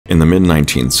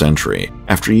mid-19th century,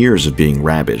 after years of being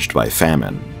ravaged by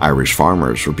famine, Irish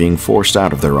farmers were being forced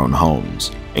out of their own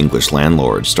homes. English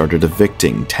landlords started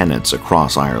evicting tenants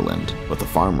across Ireland, but the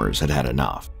farmers had had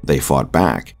enough. They fought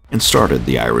back and started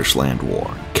the Irish Land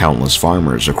War. Countless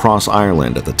farmers across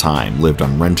Ireland at the time lived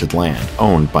on rented land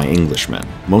owned by Englishmen,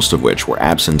 most of which were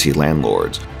absentee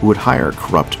landlords who would hire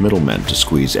corrupt middlemen to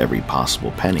squeeze every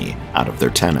possible penny out of their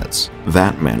tenants.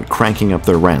 That meant cranking up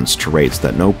their rents to rates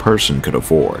that no person could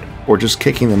afford, or just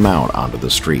kicking them out onto the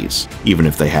streets, even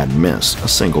if they hadn't missed a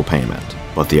single payment.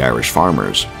 But the Irish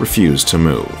farmers refused to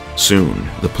move. Soon,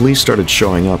 the police started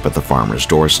showing up at the farmers'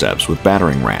 doorsteps with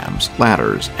battering rams,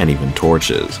 ladders, and even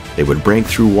torches. They would break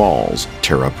through walls,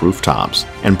 tear up rooftops,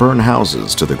 and burn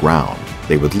houses to the ground.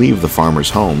 They would leave the farmers'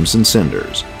 homes in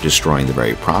cinders, destroying the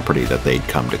very property that they'd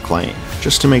come to claim,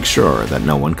 just to make sure that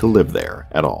no one could live there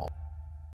at all.